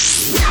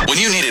When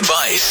you need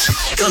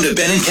advice, come to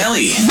Ben and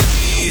Kelly.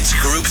 It's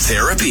group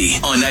therapy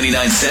on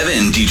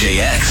 99.7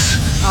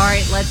 DJX. All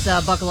right, let's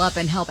buckle up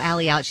and help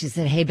Allie out. She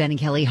said, hey, Ben and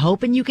Kelly,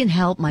 hoping you can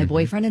help. My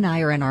boyfriend and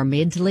I are in our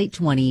mid to late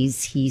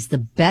 20s. He's the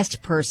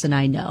best person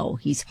I know.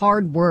 He's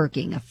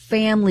hardworking, a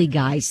family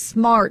guy,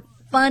 smart,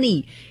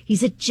 funny.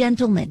 He's a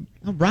gentleman.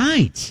 All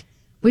right.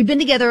 We've been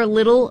together a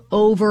little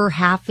over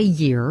half a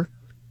year,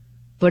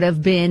 but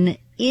have been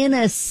in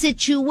a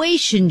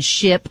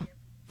situationship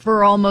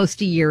for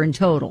almost a year in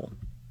total.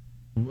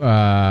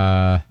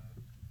 Help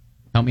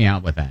me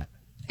out with that.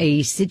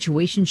 A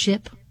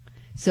situationship?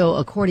 So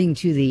according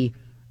to the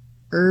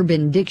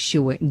Urban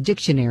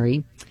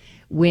Dictionary,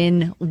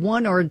 when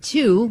one or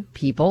two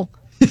people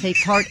take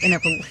part in a...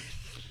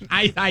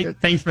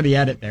 Thanks for the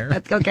edit there.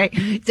 That's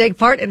okay. Take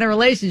part in a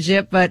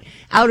relationship, but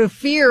out of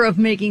fear of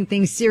making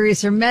things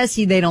serious or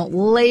messy, they don't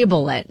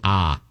label it.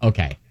 Ah,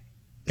 okay.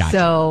 Gotcha.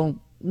 So,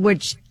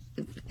 which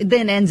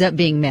then ends up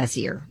being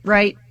messier,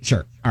 right?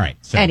 Sure. All right.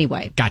 So,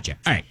 anyway. Gotcha.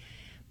 All right.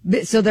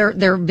 So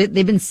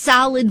they've been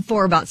solid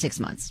for about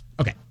 6 months.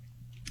 Okay.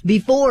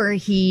 Before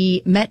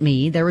he met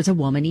me, there was a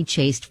woman he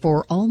chased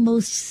for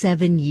almost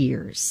 7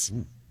 years.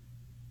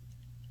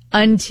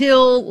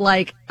 Until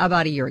like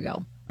about a year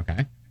ago.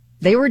 Okay.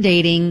 They were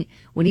dating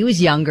when he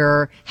was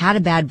younger, had a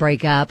bad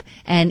breakup,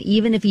 and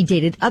even if he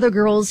dated other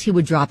girls, he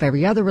would drop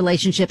every other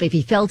relationship if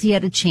he felt he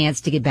had a chance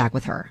to get back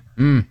with her.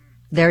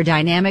 Their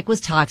dynamic was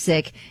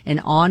toxic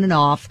and on and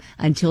off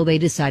until they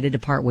decided to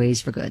part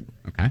ways for good.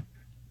 Okay.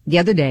 The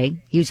other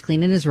day, he was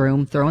cleaning his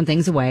room, throwing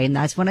things away, and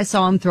that's when I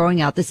saw him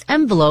throwing out this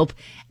envelope.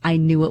 I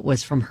knew it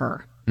was from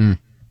her. I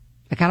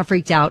kind of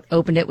freaked out,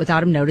 opened it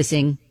without him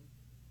noticing.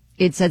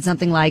 It said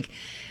something like,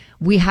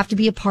 we have to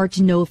be apart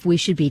to know if we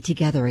should be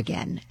together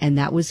again. And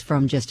that was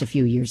from just a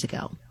few years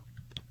ago.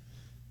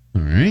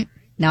 All right.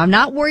 Now, I'm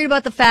not worried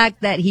about the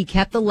fact that he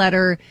kept the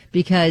letter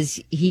because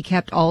he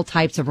kept all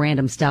types of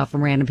random stuff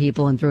from random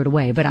people and threw it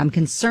away. But I'm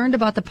concerned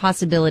about the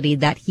possibility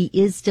that he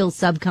is still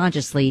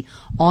subconsciously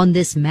on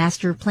this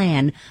master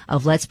plan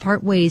of let's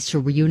part ways to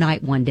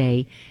reunite one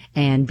day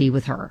and be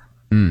with her.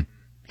 And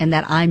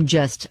that I'm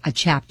just a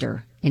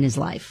chapter in his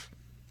life.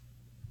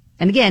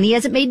 And again, he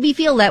hasn't made me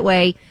feel that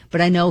way,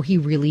 but I know he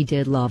really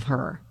did love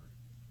her.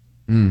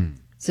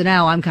 So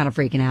now I'm kind of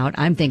freaking out.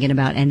 I'm thinking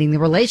about ending the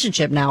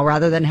relationship now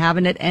rather than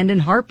having it end in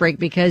heartbreak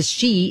because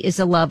she is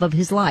the love of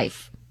his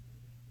life.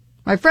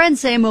 My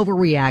friends say I'm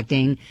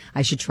overreacting.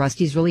 I should trust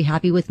he's really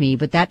happy with me,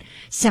 but that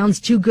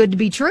sounds too good to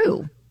be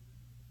true.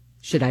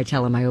 Should I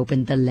tell him I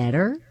opened the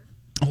letter?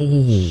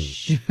 Oh.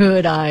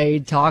 Should I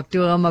talk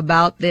to him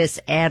about this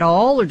at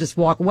all or just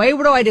walk away?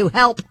 What do I do?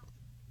 Help.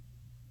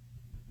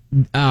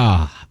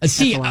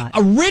 See,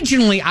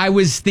 originally I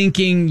was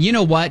thinking, you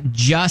know what?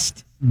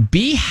 Just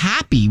be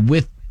happy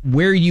with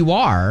where you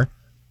are.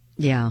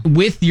 Yeah.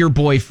 With your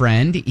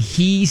boyfriend.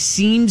 He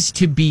seems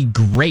to be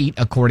great,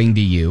 according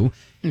to you,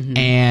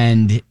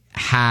 and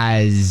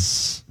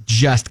has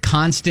just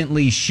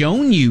constantly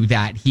shown you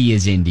that he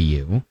is into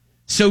you.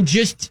 So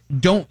just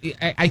don't,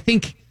 I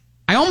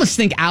almost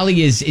think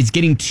Allie is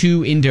getting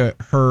too into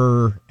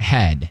her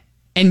head.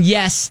 And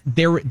yes,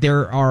 there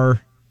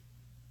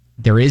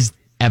is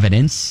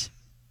evidence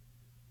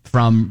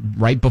from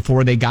right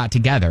before they got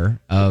together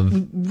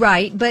of...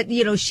 Right, but,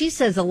 she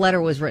says the letter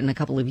was written a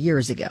couple of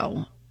years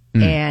ago,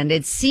 and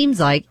it seems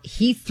like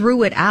he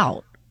threw it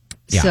out.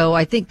 Yeah. So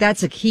I think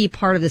that's a key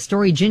part of the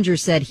story. Ginger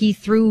said he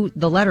threw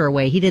the letter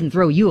away. He didn't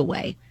throw you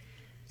away.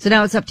 So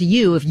now it's up to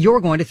you if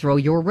you're going to throw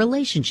your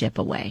relationship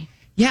away.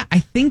 Yeah, I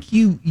think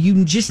you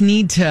just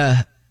need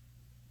to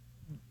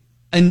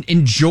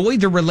enjoy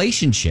the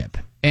relationship.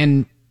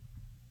 And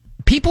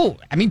people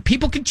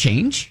could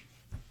change.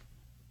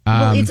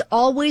 Well, it's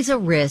always a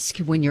risk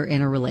when you're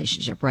in a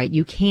relationship, right?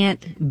 You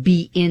can't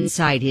be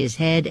inside his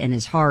head and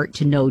his heart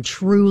to know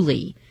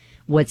truly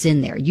what's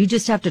in there. You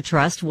just have to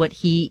trust what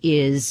he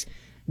is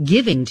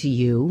giving to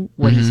you,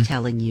 what he's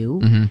telling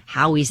you,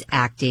 how he's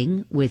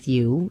acting with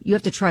you. You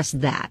have to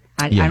trust that.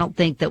 I don't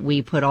think that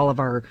we put all of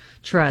our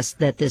trust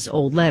that this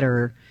old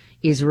letter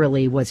is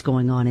really what's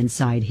going on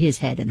inside his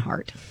head and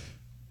heart.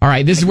 All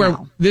right, this is where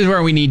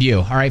we need you.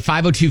 All right,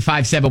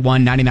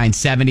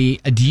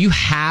 502-571-9970. Do you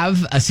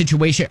have a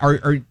situation,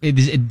 or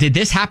did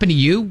this happen to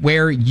you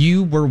where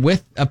you were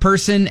with a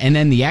person and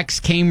then the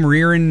ex came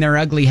rearing their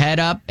ugly head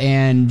up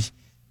and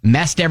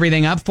messed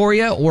everything up for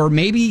you? Or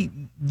maybe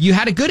you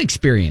had a good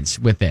experience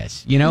with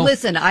this,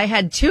 Listen, I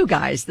had two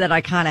guys that I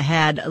kind of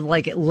had,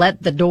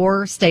 let the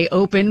door stay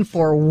open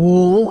for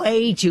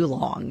way too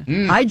long.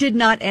 I did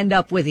not end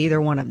up with either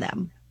one of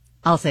them.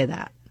 I'll say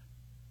that.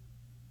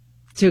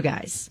 Two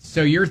guys.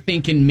 So you're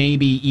thinking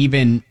maybe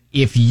even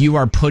if you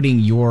are putting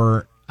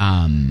your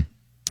brain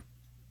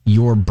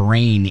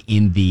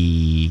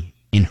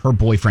in her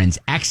boyfriend's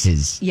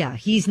ex's. Yeah,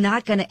 he's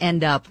not going to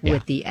end up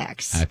with the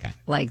ex. Okay.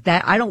 Like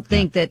that. I don't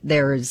think that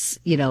there's,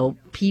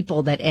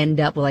 people that end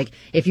up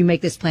if you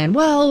make this plan,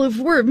 well, if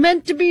we're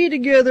meant to be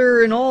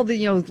together and all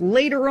the,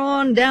 later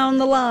on down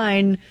the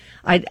line,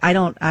 I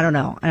don't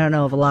know. I don't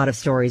know of a lot of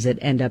stories that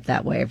end up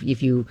that way.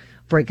 If you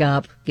break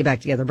up, get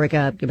back together, break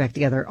up, get back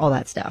together, all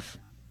that stuff.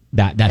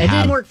 That It have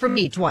didn't work for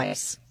me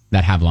twice.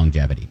 that have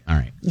longevity. All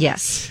right.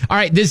 Yes. All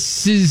right,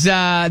 this is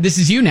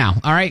you now.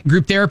 All right,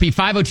 group therapy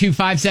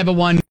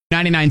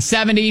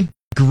 502-571-9970.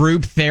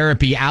 Group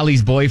therapy.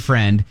 Allie's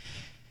boyfriend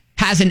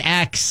has an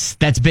ex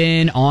that's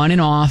been on and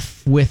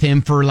off with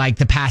him for like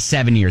the past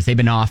 7 years. They've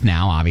been off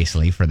now,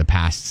 obviously, for the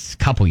past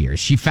couple years.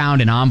 She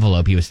found an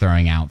envelope he was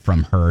throwing out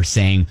from her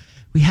saying,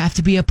 "We have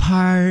to be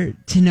apart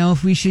to know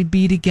if we should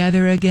be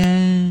together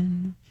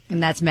again."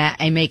 And that's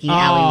making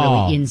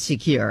Allie really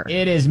insecure.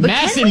 It is but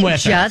messing can we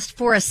with her. just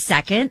for a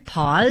second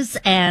pause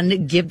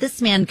and give this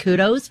man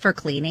kudos for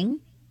cleaning?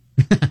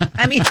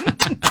 I mean,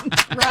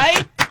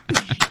 right?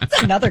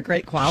 It's another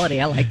great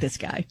quality. I like this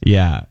guy.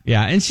 Yeah.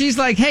 And she's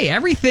like, hey,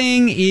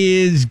 everything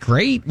is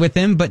great with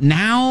him, but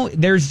now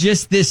there's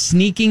just this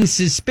sneaking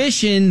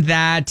suspicion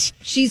that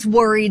She's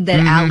worried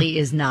that Allie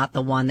is not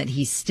the one, that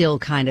he's still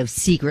kind of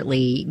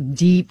secretly,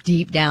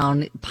 deep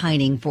down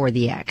pining for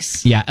the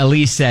ex. Yeah,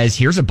 Elise says,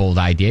 here's a bold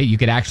idea. You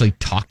could actually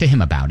talk to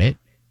him about it.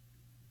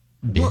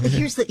 Well,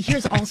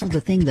 here's also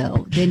the thing,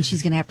 though. Then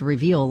she's going to have to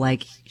reveal,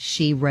 like,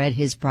 she read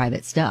his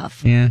private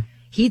stuff. Yeah.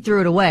 He threw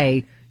it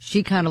away.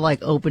 She kind of, like,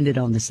 opened it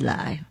on the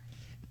sly.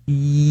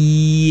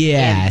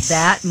 Yes. And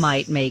that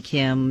might make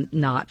him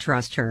not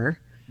trust her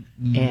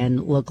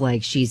and look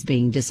like she's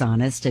being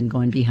dishonest and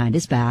going behind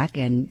his back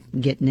and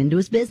getting into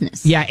his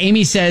business. Yeah,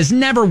 Amy says,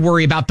 never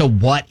worry about the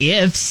what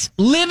ifs.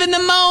 Live in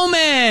the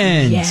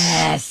moment.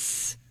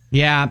 Yes.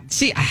 Yeah.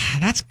 See,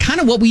 that's kind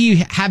of what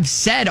we have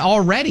said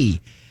already.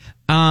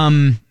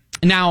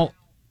 Now,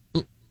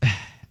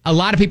 a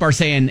lot of people are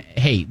saying,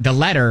 hey, the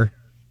letter,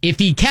 if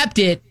he kept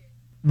it,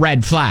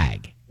 red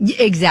flag.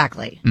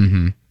 Exactly.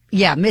 Mm-hmm.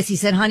 Yeah, Missy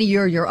said, honey,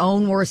 you're your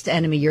own worst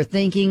enemy. You're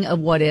thinking of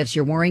what ifs.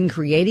 You're worrying,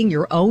 creating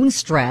your own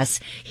stress.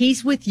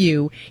 He's with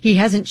you. He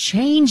hasn't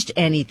changed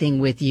anything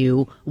with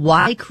you.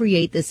 Why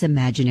create this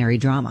imaginary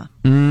drama?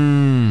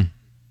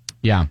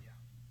 Yeah.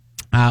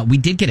 We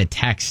did get a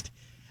text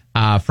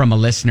from a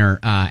listener,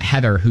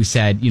 Heather, who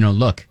said,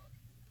 look,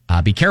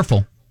 be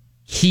careful.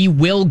 He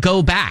will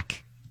go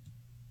back.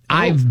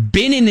 I've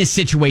been in this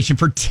situation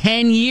for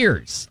 10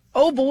 years.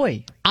 Oh,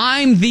 boy.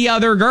 I'm the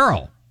other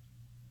girl.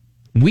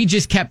 We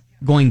just kept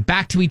going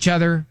back to each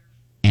other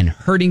and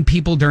hurting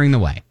people during the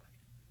way.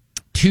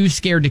 Too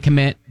scared to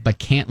commit, but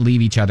can't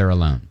leave each other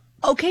alone.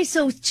 Okay,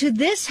 so to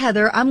this,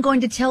 Heather, I'm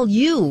going to tell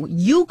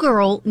you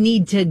girl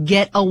need to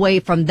get away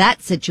from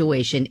that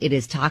situation. It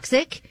is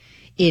toxic.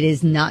 It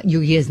is not,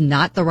 he is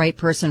not the right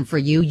person for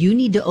you. You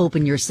need to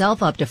open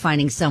yourself up to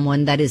finding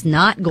someone that is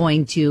not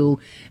going to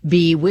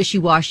be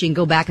wishy-washy and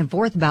go back and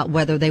forth about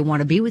whether they want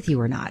to be with you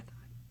or not.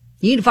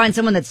 You need to find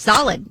someone that's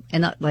solid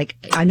and not like,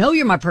 I know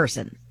you're my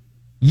person.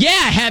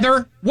 Yeah,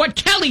 Heather, what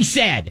Kelly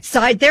said.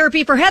 Side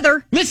therapy for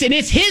Heather. Listen,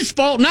 it's his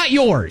fault, not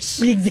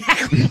yours.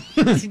 Exactly.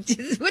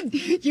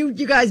 you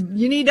guys,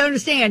 you need to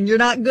understand you're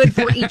not good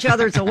for each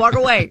other, so walk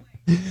away.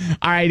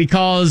 All right, he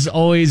calls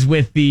always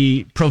with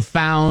the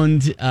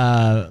profound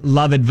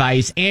love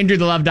advice. Andrew,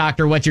 the love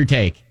doctor, what's your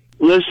take?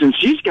 Listen,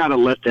 she's got to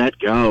let that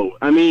go.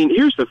 I mean,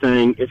 here's the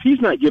thing. If he's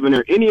not giving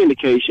her any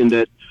indication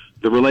that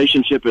the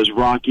relationship is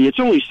rocky, it's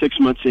only 6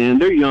 months in.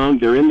 They're young.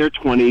 They're in their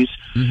 20s.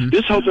 Mm-hmm.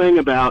 This whole thing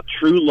about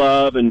true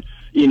love and,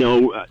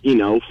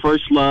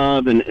 first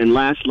love and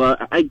last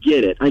love, I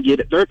get it.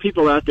 There are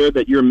people out there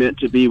that you're meant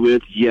to be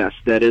with. Yes,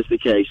 that is the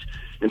case.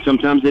 And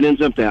sometimes it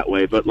ends up that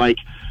way. But like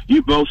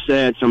you both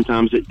said,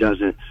 sometimes it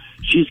doesn't.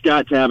 She's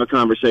got to have a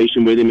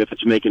conversation with him if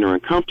it's making her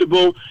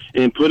uncomfortable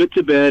and put it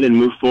to bed and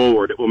move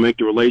forward. It will make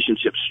the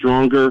relationship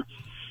stronger.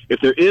 If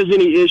there is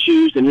any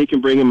issues, then he can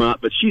bring them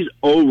up. But she's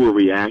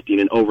overreacting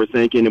and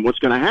overthinking. And what's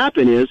going to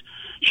happen is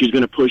she's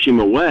going to push him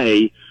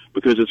away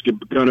because it's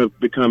going to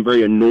become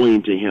very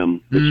annoying to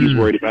him that she's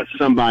worried about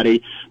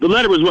somebody. The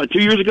letter was,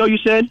 2 years ago, you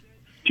said?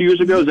 2 years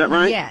ago, is that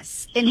right?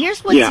 Yes. And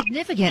here's what's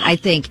significant, I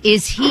think,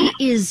 is he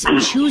is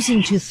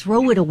choosing to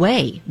throw it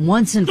away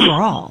once and for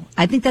all.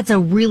 I think that's a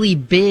really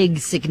big,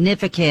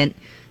 significant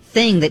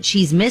thing that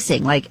she's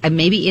missing. Like,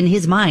 maybe in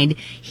his mind,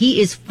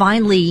 he is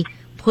finally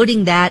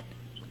putting that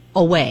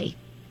away.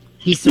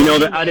 He's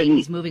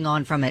he's moving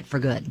on from it for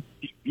good.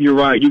 You're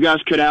right. You guys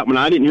cut out when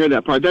I didn't hear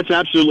that part. That's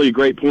absolutely a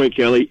great point,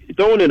 Kelly.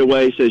 Throwing it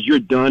away says you're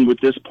done with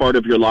this part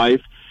of your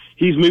life.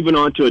 He's moving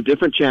on to a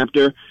different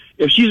chapter.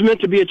 If she's meant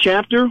to be a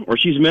chapter or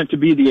she's meant to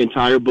be the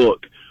entire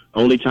book,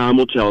 only time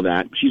will tell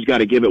that. She's got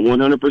to give it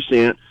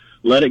 100%,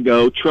 let it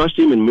go, trust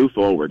him, and move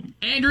forward.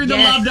 Andrew, the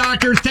love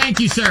doctor, thank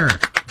you, sir.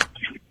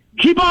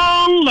 Keep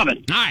on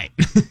loving. All right.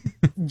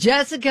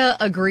 Jessica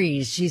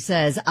agrees. She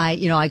says,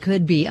 I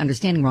could be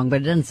understanding wrong,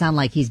 but it doesn't sound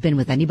like he's been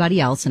with anybody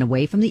else and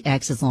away from the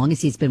ex as long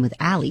as he's been with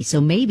Allie.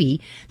 So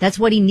maybe that's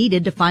what he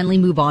needed to finally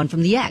move on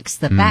from the ex.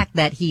 The fact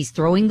that he's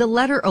throwing the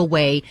letter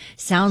away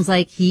sounds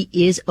like he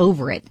is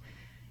over it.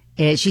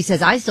 She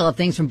says, I still have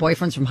things from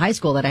boyfriends from high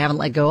school that I haven't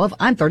let go of.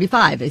 I'm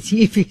 35. If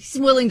he's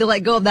willing to let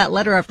go of that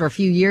letter after a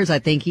few years, I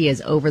think he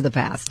is over the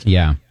past.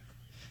 Yeah.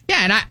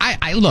 Yeah, and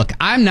I look,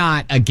 I'm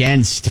not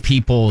against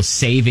people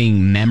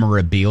saving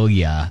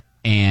memorabilia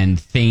and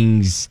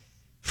things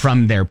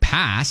from their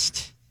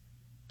past.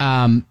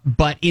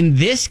 But in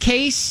this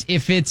case,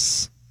 if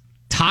it's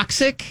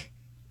toxic,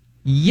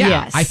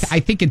 yes. I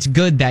think it's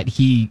good that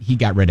he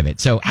got rid of it.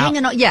 So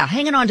hanging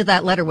on to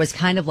that letter was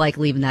kind of like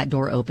leaving that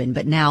door open.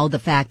 But now the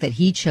fact that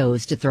he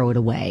chose to throw it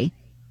away,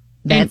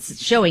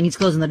 that's showing he's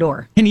closing the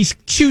door. And he's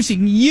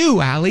choosing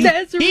you, Allie.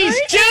 That's right. He's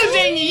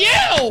choosing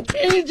you.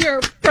 He's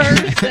your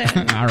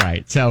person. All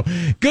right. So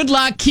good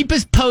luck. Keep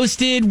us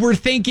posted. We're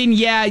thinking,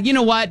 you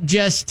know what?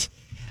 Just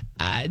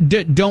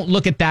don't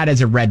look at that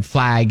as a red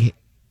flag.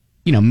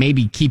 You know,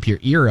 maybe keep your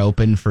ear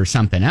open for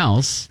something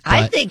else.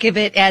 I think of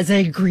it as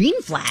a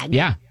green flag.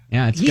 Yeah,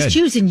 it's He's good.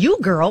 choosing you,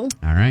 girl.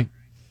 All right.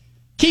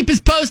 Keep us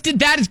posted.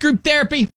 That is Group Therapy.